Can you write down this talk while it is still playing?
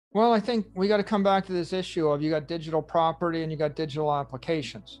Well, I think we got to come back to this issue of you got digital property and you got digital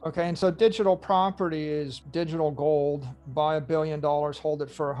applications. Okay. And so digital property is digital gold, buy $1 billion, hold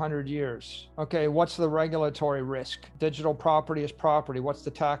it for 100 years. Okay. What's the regulatory risk? Digital property is property. What's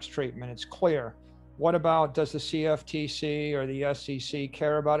the tax treatment? It's clear. What about, does the CFTC or the SEC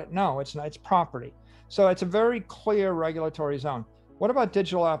care about it? No, it's not, it's property. So it's a very clear regulatory zone. What about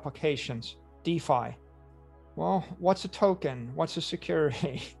digital applications? DeFi. Well, what's a token? What's a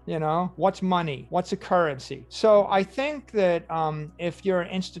security? What's money? What's a currency? So I think that if you're an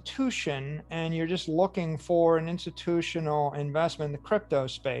institution and you're just looking for an institutional investment in the crypto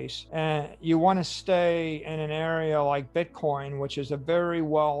space, and you want to stay in an area like Bitcoin, which is a very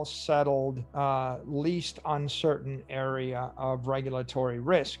well settled, least uncertain area of regulatory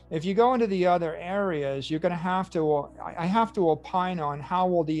risk. If you go into the other areas, you're going to I have to opine on how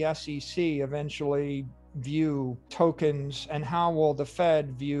will the SEC eventually view tokens and how will the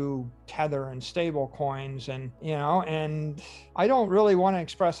Fed view Tether and stable coins, and I don't really want to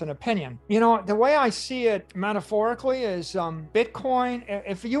express an opinion. The way I see it metaphorically is Bitcoin,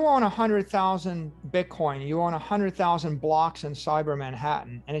 if you own 100,000 Bitcoin, you own 100,000 blocks in cyber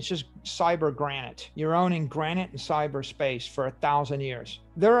Manhattan, and it's just cyber granite. You're owning granite in cyberspace for 1,000 years.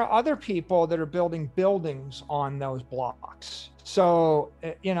 There are other people that are building buildings on those blocks. So,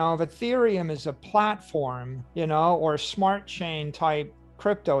 if Ethereum is a platform, or smart chain type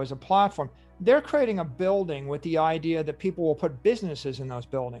crypto is a platform, they're creating a building with the idea that people will put businesses in those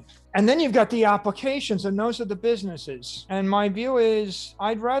buildings. And then you've got the applications, and those are the businesses. And my view is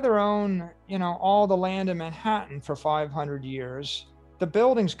I'd rather own, all the land in Manhattan for 500 years. The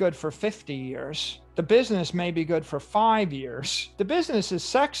building's good for 50 years. The business may be good for 5 years. The business is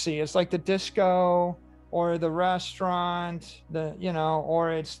sexy. It's like the disco or the restaurant,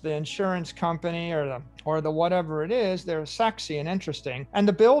 or it's the insurance company or the whatever it is. They're sexy and interesting. And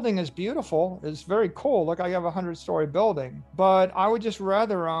the building is beautiful. It's very cool. Look, I have a 100-story building, but I would just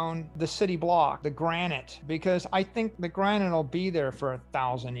rather own the city block, the granite, because I think the granite will be there for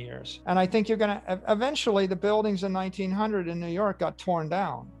 1,000 years. And I think eventually the buildings in 1900 in New York got torn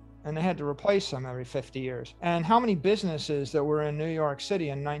down, and they had to replace them every 50 years. And how many businesses that were in New York City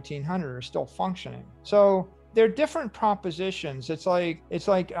in 1900 are still functioning? So they're different propositions. It's like,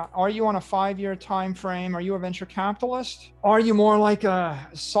 are you on a 5-year time frame? Are you a venture capitalist? Are you more like a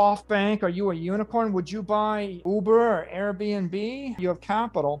SoftBank? Are you a unicorn? Would you buy Uber or Airbnb? You have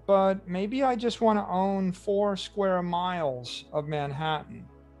capital, but maybe I just want to own 4 square miles of Manhattan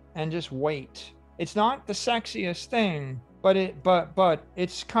and just wait. It's not the sexiest thing, but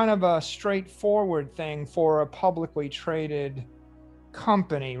it's kind of a straightforward thing for a publicly traded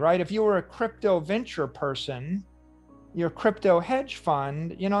company, right? If you were a crypto venture person, your crypto hedge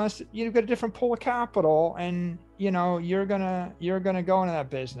fund, you've got a different pool of capital, and you're gonna go into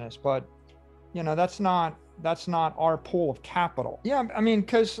that business. But that's not our pool of capital. Yeah, I mean,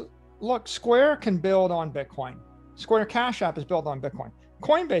 because look, Square can build on Bitcoin. Square Cash App is built on Bitcoin.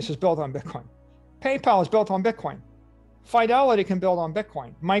 Coinbase is built on Bitcoin. PayPal is built on Bitcoin. Fidelity can build on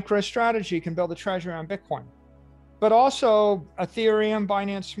Bitcoin. MicroStrategy can build a treasury on Bitcoin. But also Ethereum,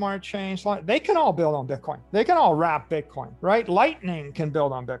 Binance Smart Chains, they can all build on Bitcoin. They can all wrap Bitcoin, right? Lightning can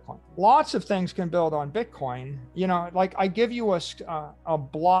build on Bitcoin. Lots of things can build on Bitcoin. Like I give you a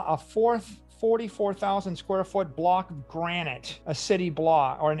block, a 44,000 square foot block of granite, a city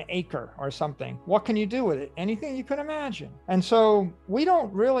block or an acre or something. What can you do with it? Anything you could imagine. And so we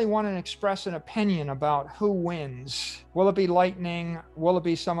don't really want to express an opinion about who wins. Will it be Lightning? Will it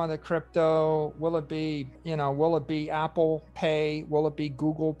be some other crypto? Will it be Apple Pay? Will it be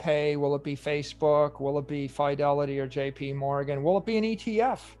Google Pay? Will it be Facebook? Will it be Fidelity or JP Morgan? Will it be an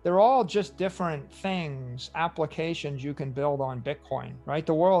ETF? They're all just different things, applications you can build on Bitcoin, right?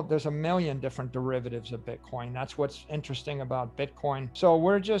 There's a million different derivatives of Bitcoin. That's what's interesting about Bitcoin. So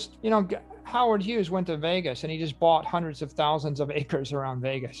we're just, Howard Hughes went to Vegas and he just bought hundreds of thousands of acres around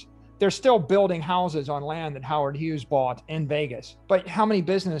Vegas. They're still building houses on land that Howard Hughes bought in Vegas. But how many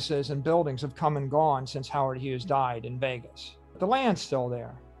businesses and buildings have come and gone since Howard Hughes died in Vegas? The land's still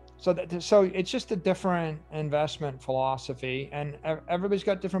there. So it's just a different investment philosophy, and everybody's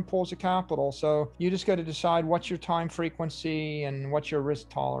got different pools of capital. So you just got to decide what's your time frequency and what's your risk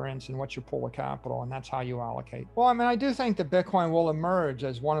tolerance and what's your pool of capital, and that's how you allocate. Well, I mean, I do think that Bitcoin will emerge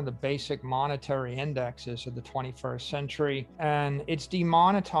as one of the basic monetary indexes of the 21st century, and it's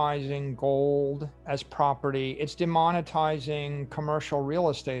demonetizing gold as property. It's demonetizing commercial real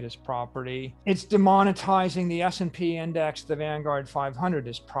estate as property. It's demonetizing the S&P index, the Vanguard 500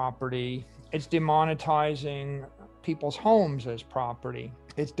 as property. It's demonetizing people's homes as property.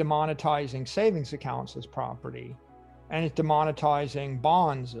 It's demonetizing savings accounts as property. and it's demonetizing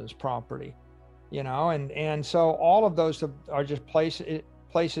bonds as property, you know, and so all of those are just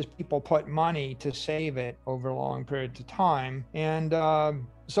places people put money to save it over long periods of time. And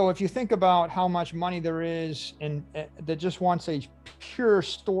so if you think about how much money there is in that just wants a pure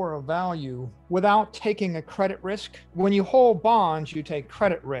store of value without taking a credit risk, when you hold bonds, you take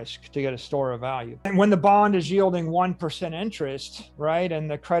credit risk to get a store of value. And when the bond is yielding 1% interest, right,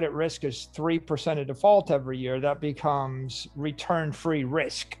 and the credit risk is 3% of default every year, that becomes return-free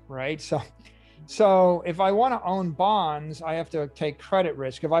risk, right? So if I want to own bonds, I have to take credit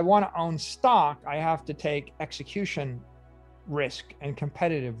risk. If I want to own stock, I have to take execution risk and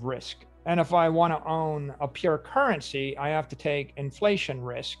competitive risk. And if I want to own a pure currency, I have to take inflation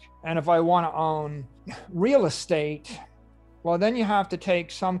risk. And if I want to own real estate, well, then you have to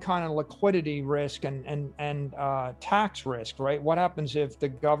take some kind of liquidity risk and tax risk, right? What happens if the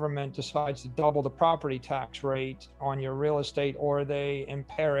government decides to double the property tax rate on your real estate, or they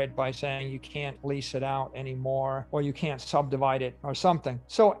impair it by saying you can't lease it out anymore, or you can't subdivide it or something?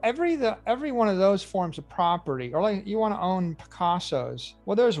 So every one of those forms of property, or like you want to own Picassos,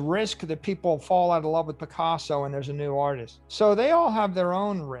 well, there's risk that people fall out of love with Picasso and there's a new artist. So they all have their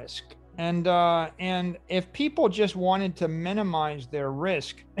own risk. And if people just wanted to minimize their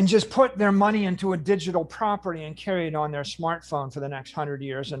risk and just put their money into a digital property and carry it on their smartphone for the next 100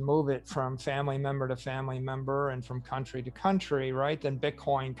 years and move it from family member to family member and from country to country, right, then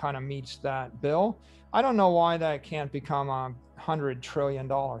Bitcoin kind of meets that bill. I don't know why that can't become a $100 trillion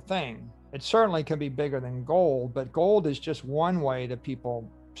thing. It certainly can be bigger than gold, but gold is just one way that people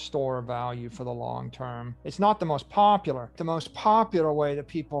store value for the long term. It's not the most popular. The most popular way that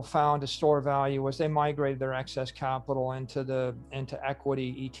people found to store value was they migrated their excess capital into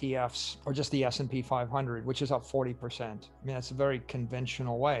equity ETFs, or just the S&P 500, which is up 40%. I mean, that's a very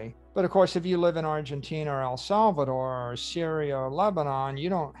conventional way. But of course, if you live in Argentina or El Salvador or Syria or Lebanon, you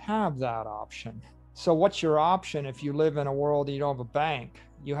don't have that option. So what's your option if you live in a world that you don't have a bank?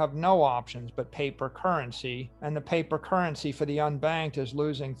 You have no options but paper currency, and the paper currency for the unbanked is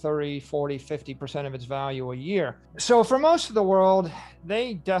losing 30, 40, 50% of its value a year. So for most of the world,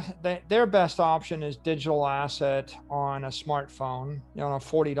 their best option is digital asset on a smartphone, you know, on a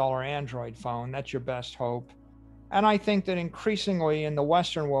 $40 Android phone. That's your best hope. And I think that increasingly in the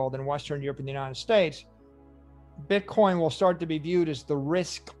Western world, in Western Europe and the United States, Bitcoin will start to be viewed as the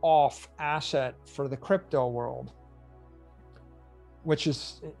risk-off asset for the crypto world, which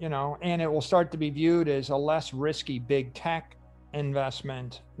is, you know, and it will start to be viewed as a less risky big tech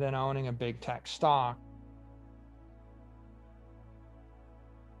investment than owning a big tech stock.